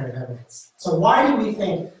wrong kind of evidence. So why do we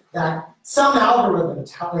think that some algorithm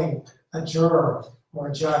telling a juror or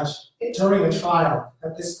a judge during a trial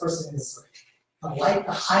that this person is like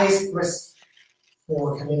the highest risk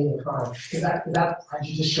for committing a crime? Is that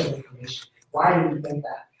prejudicial information? Why do we think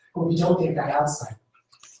that? But we don't think that outside.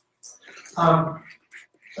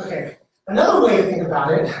 Okay, another way to think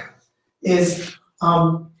about it is,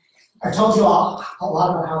 I told you all a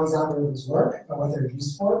lot about how these algorithms work and what they're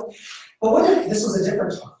used for. But what if this was a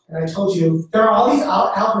different talk? And I told you there are all these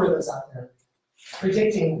algorithms out there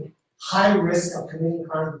predicting high risk of committing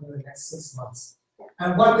crime within the next 6 months.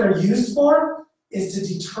 And what they're used for is to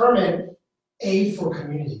determine aid for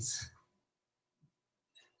communities.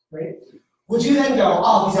 Right? Would you then go,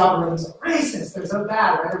 oh, these algorithms are racist, they're so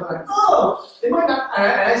bad, right? They're like, oh, they might not,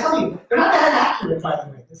 and I tell you, they're not that accurate, by the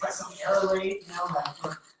way. There's like some error rate,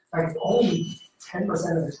 like only 10%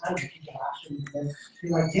 of the time people actually be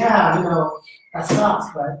like, yeah, that sucks,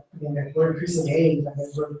 but I mean, we're increasing aid, I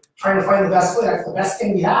mean, we're trying to find the best way. That's the best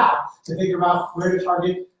thing we have to figure out where to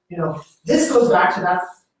target. This goes back to that,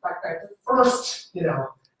 the first,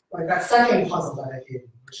 like that second puzzle that I gave you,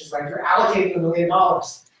 which is like you're allocating $1 million,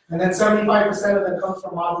 and then 75% of them comes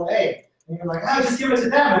from Model A, and you're like, oh, just give it to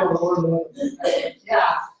them, and it'll lower the limit.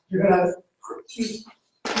 Yeah, you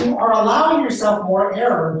are allowing yourself more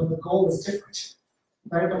error when the goal is different.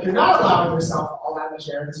 Right? But you're not allowing yourself all that much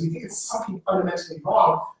error because you think it's something fundamentally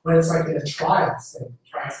wrong when it's like in a trial setting.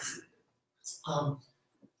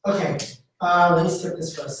 Okay, let me skip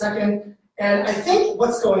this for a second. And I think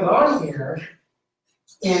what's going on here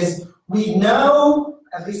is we know,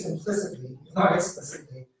 at least implicitly, if not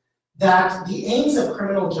explicitly, that the aims of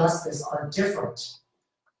criminal justice are different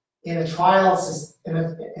in a trial system,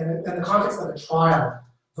 in the context of a trial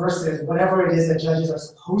versus whatever it is that judges are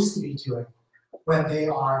supposed to be doing when they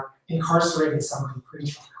are incarcerating somebody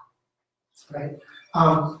pre-trial, right?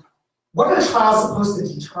 what are trials supposed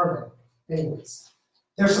to determine, anyways?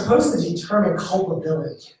 They're supposed to determine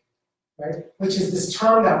culpability, right? Which is this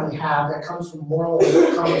term that we have that comes from moral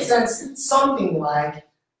common sense, something like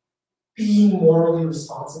being morally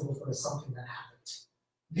responsible for something that happened,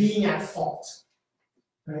 being at fault,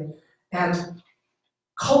 right? And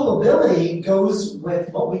culpability goes with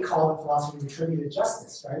what we call in philosophy retributive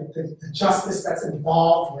justice, right? The justice that's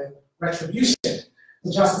involved with retribution,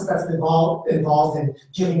 the justice that's involved in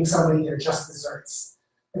giving somebody their just desserts,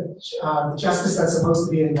 the justice that's supposed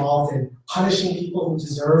to be involved in punishing people who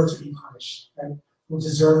deserve to be punished, right? Who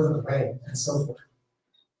deserve the blame, and so forth.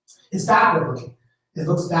 It's backward looking. It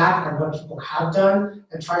looks back at what people have done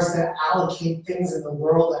and tries to allocate things in the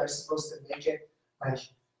world that are supposed to make it like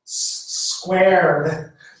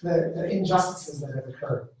square the injustices that have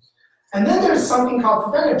occurred. And then there's something called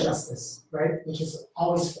preventive justice, right? Which is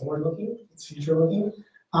always forward-looking, it's future-looking.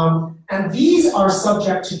 And these are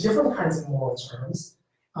subject to different kinds of moral terms.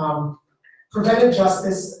 Preventive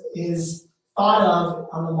justice is thought of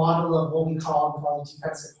on the model of what we call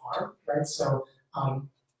defensive harm, right? So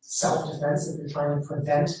self-defense, if you're trying to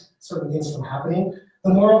prevent certain things from happening. The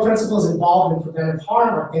moral principles involved in preventive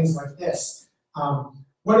harm are things like this.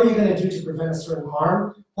 What are you going to do to prevent a certain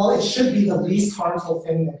harm? Well, it should be the least harmful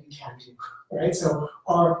thing that you can do, right? So,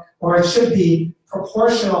 or it should be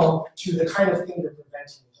proportional to the kind of thing you're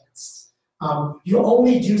preventing against. You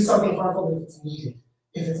only do something harmful if it's needed.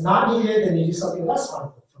 If it's not needed, then you do something less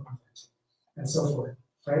harmful for preventing, and so forth,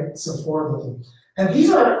 right? So forward-looking. And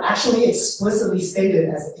these are actually explicitly stated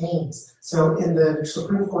as aims. So in the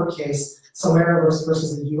Supreme Court case, Solera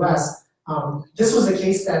versus the US, this was a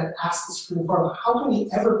case that asked the Supreme Court, how can we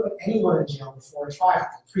ever put anyone in jail before a trial,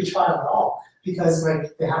 pre-trial at all, because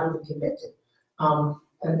like they haven't been convicted?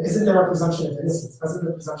 And isn't there a presumption of innocence? Doesn't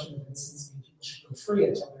the presumption of innocence mean people should go free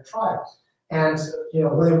until their trial? And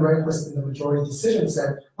William Rehnquist in the majority decision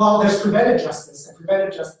said, well, there's preventive justice, and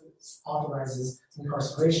preventive justice authorizes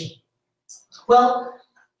incarceration. Well,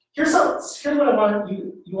 here's what I want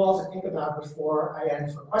you all to think about before I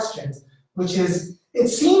end for questions, which is, it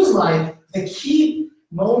seems like the key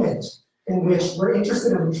moment in which we're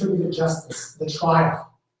interested in retributive justice, the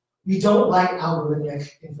trial, we don't like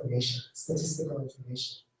algorithmic information, statistical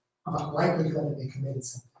information about likelihood that they committed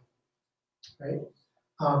something, right?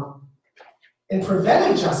 In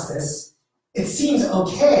preventive justice, it seems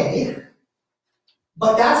okay,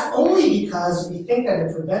 but that's only because we think that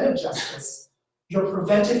in preventive justice, you're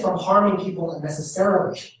prevented from harming people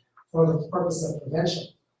unnecessarily for the purpose of prevention,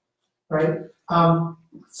 right?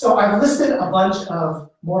 So I've listed a bunch of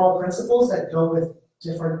moral principles that go with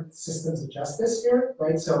different systems of justice here,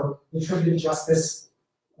 right? So retributive justice,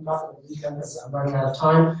 I'm not going to read them because I'm running out of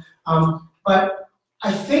time. But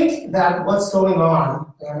I think that what's going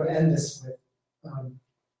on, and I'm going to end this with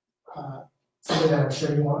something that I'm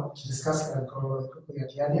sure you want to discuss, and I'll go really quickly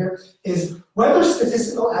at the end here, is whether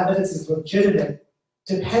statistical evidence is legitimate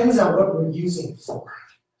depends on what we're using it for,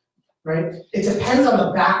 right? It depends on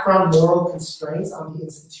the background moral constraints on the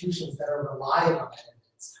institutions that are relying on that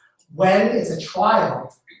evidence. When it's a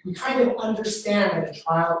trial, we kind of understand that a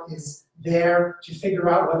trial is there to figure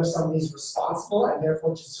out whether somebody's responsible and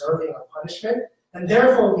therefore deserving of punishment, and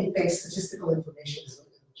therefore we think statistical information is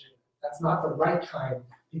legitimate. That's not the right kind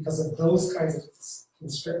because of those kinds of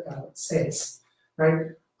stakes, right?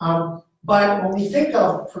 But when we think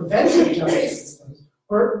of preventive justice systems,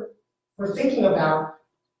 we're thinking about,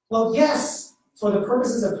 well, yes, for the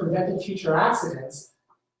purposes of preventing future accidents,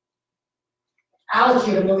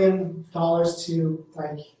 allocate $1 million to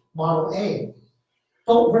like Model A.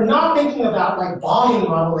 But we're not thinking about like volume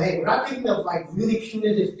Model A. We're not thinking of like really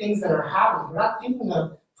punitive things that are happening. We're not thinking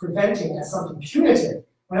of preventing as something punitive.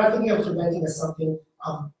 We're not thinking of preventing as something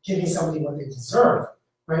of giving somebody what they deserve,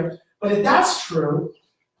 right? But if that's true,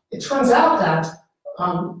 it turns out that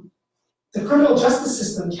the criminal justice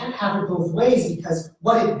system can't have it both ways, because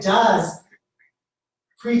what it does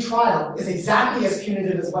pre-trial is exactly as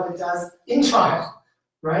punitive as what it does in trial,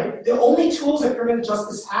 right? The only tools that criminal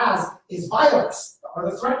justice has is violence, or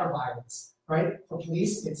the threat of violence, right? For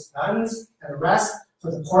police, it's guns and arrest. For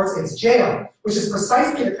the courts, it's jail, which is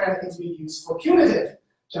precisely the kind of things we use for punitive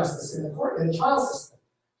justice in the court, in the trial system,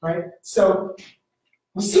 right? So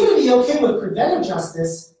we seem to be okay with preventive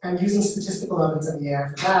justice and using statistical evidence in the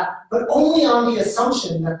end for that, but only on the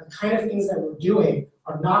assumption that the kind of things that we're doing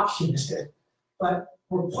are not punitive. But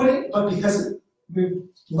because we've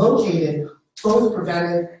located both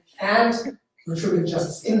preventive and retributive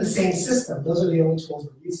justice in the same system, those are the only tools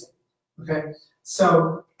we're using. Okay,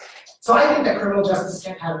 so I think that criminal justice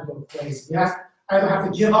can't have it both ways. We either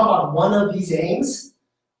have to give up on one of these aims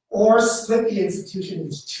or split the institution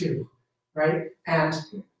into two. right? And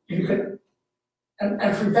you can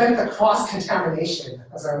and prevent the cross-contamination,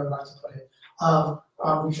 as I would like to put it, of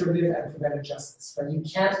retributive and preventive justice. Right? You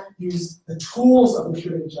can't use the tools of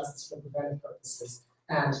retributive justice for preventive purposes,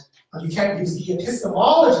 and you can't use the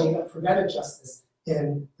epistemology of preventive justice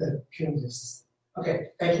in the punitive system. Okay,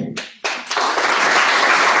 thank you.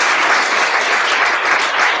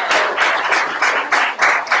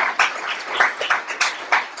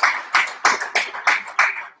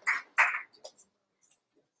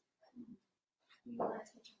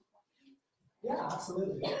 Yeah,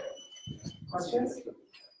 absolutely. Questions?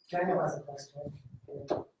 Daniel has a question.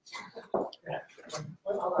 Yeah.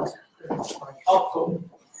 Oh, cool.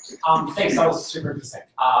 Thanks, that was super interesting.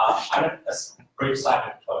 I have a brief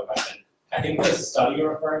side note question. I think the study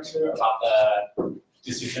you're referring to about the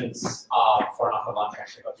decisions for an upper lunch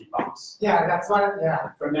actually got debunked. Yeah, that's what,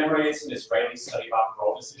 yeah. From memory, it's an Israeli study about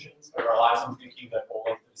raw decisions. It relies on thinking that all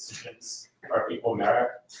of the decisions are of equal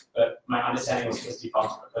merit. But my understanding was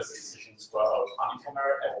debunked because the decisions were of unequal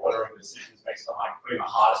merit. They were ordering the decisions based on like putting the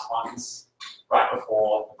hardest ones right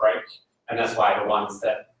before the break. And that's why the ones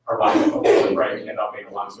that are right before the break end up being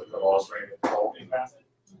the ones with the lowest rate of control being granted.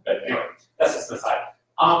 But anyway, that's just the side.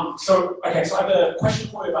 So I have a question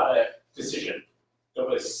for you about a decision that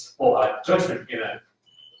was, or a judgment in a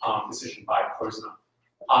decision by Posner.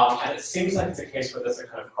 And it seems like it's a case where there's a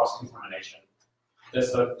kind of cross-contamination.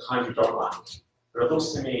 There's the kind you don't like. But it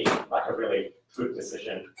looks to me like a really good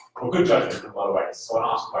decision, or good judgment in a lot of ways. So I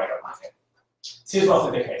want to ask why I don't like it. So here's what's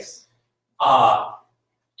the case.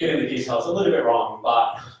 Getting the details a little bit wrong,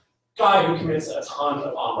 but guy who commits a ton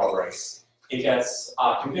of armed robberies. He gets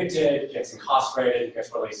convicted, gets incarcerated,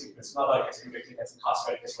 gets released, he commits another, gets convicted, gets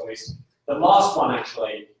incarcerated, gets released. The last one,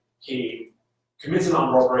 actually, he commits an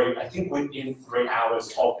armed robbery, I think within 3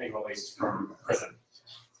 hours of being released from prison.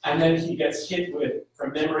 And then he gets hit with,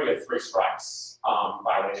 from memory, a 3 strikes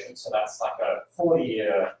violation. So that's like a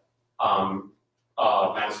 40-year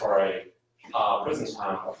mandatory prison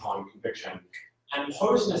term upon conviction. And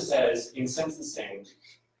Posner says in sentencing,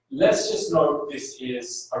 let's just note this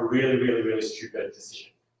is a really, really, really stupid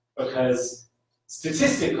decision. Because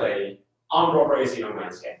statistically, armed robbery is a young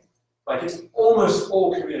man's game. Like it's almost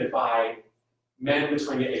all committed by men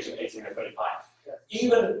between the age of 18 and 35.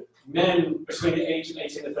 Even men between the age of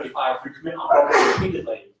 18 and 35 who commit armed robbery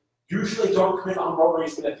repeatedly usually don't commit armed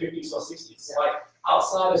robberies in their 50s or 60s. Like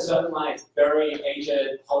outside of certain like very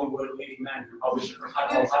aged Hollywood leading men who probably should have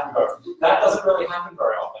had a long time ago, that doesn't really happen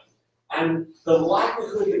very often. And the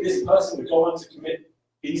likelihood that this person would go on to commit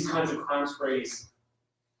these kinds of crime sprees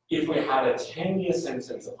if we had a 10-year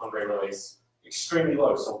sentence upon re-release, extremely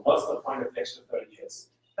low. So what's the point of the extra 30 years?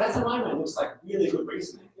 That, in my mind, looks like really good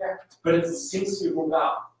reasoning. Yeah. But it seems to be ruled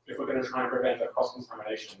out if we're going to try and prevent the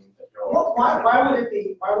cross-contamination that you're... Well, why would it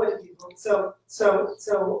be? Why would it be? So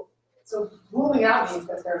ruling out means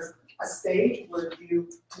that there's a stage where you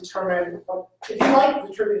determine what, if you like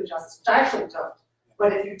retributive justice, which I actually don't,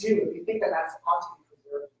 but if you do, if you think that that's ought to be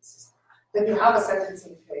preserved in the system, then you have a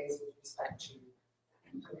sentencing phase with respect to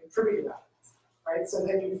retributive evidence, right? So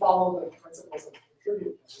then you follow the principles of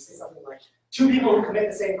retributive justice. You say something like, 2 people who commit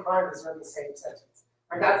the same crime deserve the same sentence.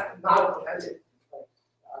 Right? That's not a preventive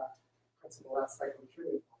principle, that's like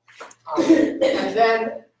retributive. And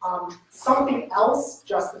then something else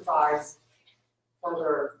justifies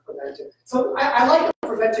further preventive. So I like the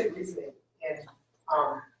preventive reasoning in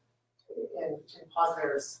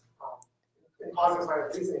Posner's line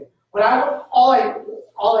of reasoning. But all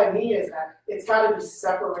I mean is that it's got to be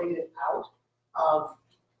separated out of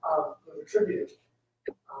the retributive.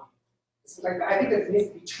 So like, I think there needs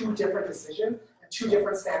to be 2 different decisions and 2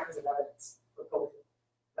 different standards of evidence for both.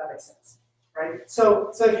 That makes sense, right?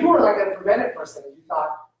 So if you were like a preventive person and you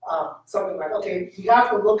thought something like, okay, you have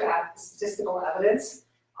to look at statistical evidence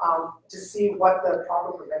to see what the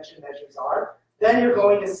proper prevention measures are, then you're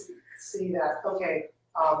going to see that, okay,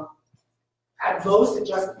 at most it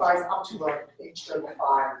justifies up to like age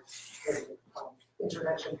 35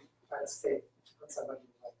 intervention by the state on somebody.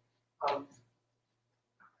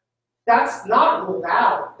 That's not ruled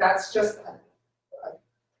out. That's just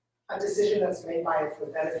a decision that's made by a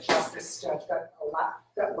preventive justice judge that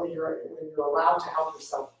where you're allowed to help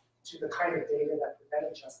yourself to the kind of data that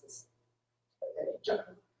preventive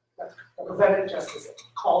justice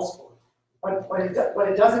calls for. What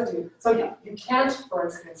it doesn't do, so you can't, for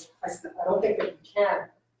instance, I don't think that you can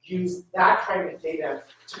use that kind of data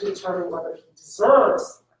to determine whether he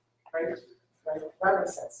deserves, right? That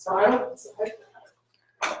makes sense. So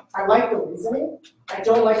I like the reasoning. I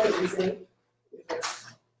don't like the reasoning if it's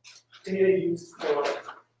data used for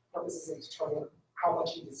purposes of determining how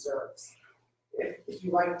much he deserves. if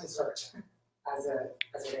you like dessert as a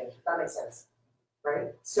name, if that makes sense,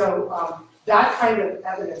 right? So that kind of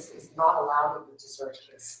evidence is not allowed in the dessert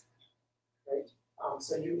case, right?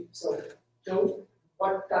 So don't,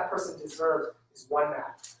 what that person deserved is one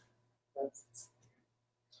match. That's,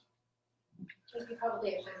 I think we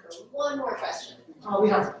probably have time for one more question. we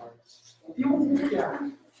have one. Yeah.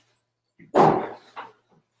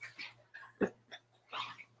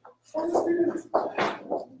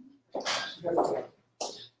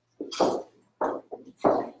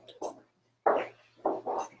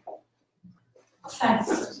 Thanks,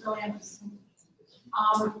 it's really interesting.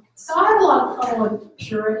 So I have a lot of trouble with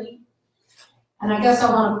purity, and I guess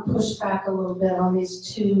I want to push back a little bit on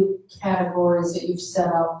these two categories that you've set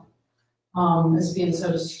up as being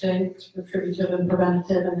so distinct, retributive and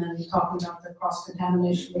preventative, and then talking about the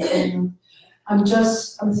cross-contamination between them. I'm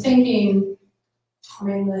thinking, I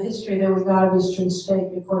mean, the history that we got of Eastern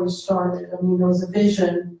State before you started, I mean, there was a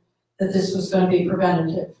vision that this was going to be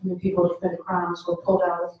preventative. I mean, people who committed crimes were pulled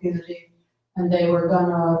out of the community, and they were going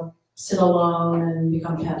to sit alone and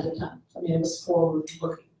become penitent. I mean, it was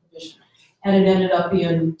forward-looking vision. And it ended up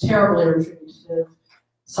being terribly retributive.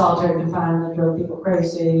 Solitary confinement drove people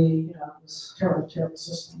crazy, you know, it was a terrible, terrible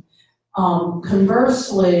system.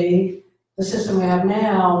 Conversely, the system we have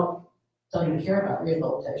now doesn't even care about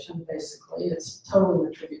rehabilitation, basically. It's totally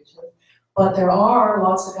retributive. But there are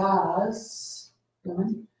lots of guys,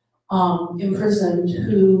 women, imprisoned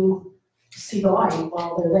who see the light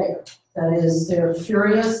while they're there. That is, they're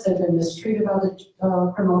furious, they've been mistreated by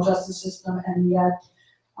the criminal justice system, and yet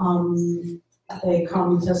they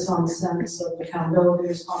come to some sense of accountability,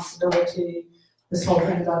 responsibility. This whole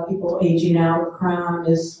thing about people aging out of crime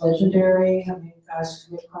is legendary. I mean, guys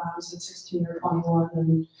who commit crimes at 16 or 21,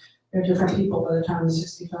 and they're different people by the time they're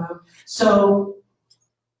 65. So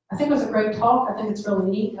I think it was a great talk. I think it's really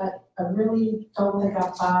neat. I really don't think I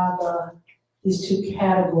buy these two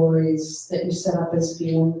categories that you set up as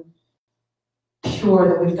being pure,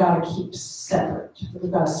 that we've got to keep separate, that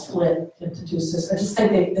we've got to split into two systems. I just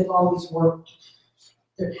think they've always worked,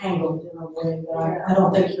 they're tangled in a way that I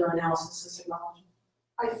don't think your analysis is acknowledging.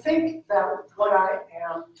 I think that what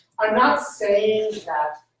I'm not saying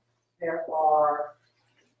that there are,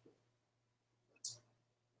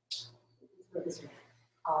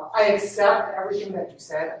 I accept everything that you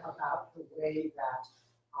said about the way that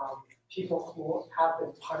people who have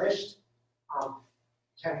been punished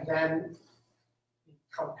can then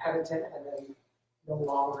become penitent and then no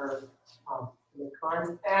longer commit crimes,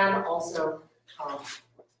 and also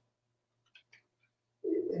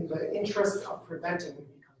in the interest of preventing, we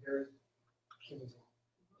become very punitive.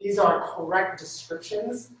 These are correct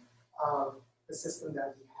descriptions of the system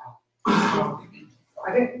that we have.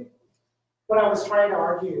 I think what I was trying to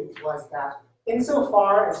argue was that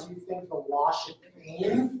insofar as you think the law should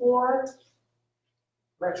aim for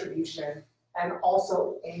retribution and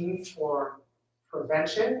also aim for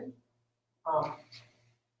prevention,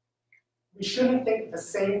 we shouldn't think the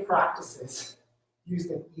same practices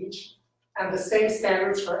used in each and the same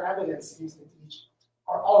standards for evidence used in each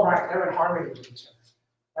are all right. They're in harmony with each other.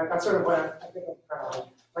 Right? That's sort of what I think I'm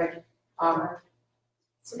like.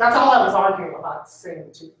 So that's all I was arguing about,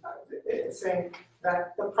 saying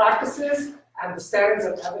that the practices and the standards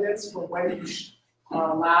of evidence for when you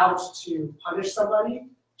are allowed to punish somebody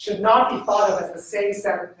should not be thought of as the same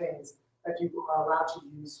set of things that you are allowed to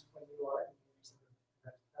use when you are in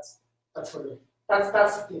the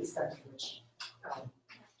that's the extent to which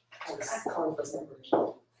I was calling for separation.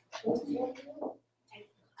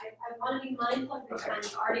 I want to be mindful of your time.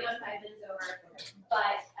 We've already gone 5 minutes over,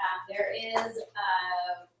 but there is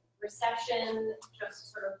a reception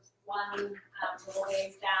just sort of one little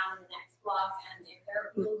ways down the next block, and if there are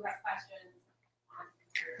people who have questions.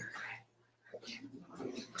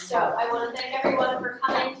 So I want to thank everyone for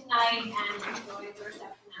coming tonight and enjoying the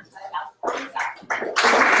reception outside.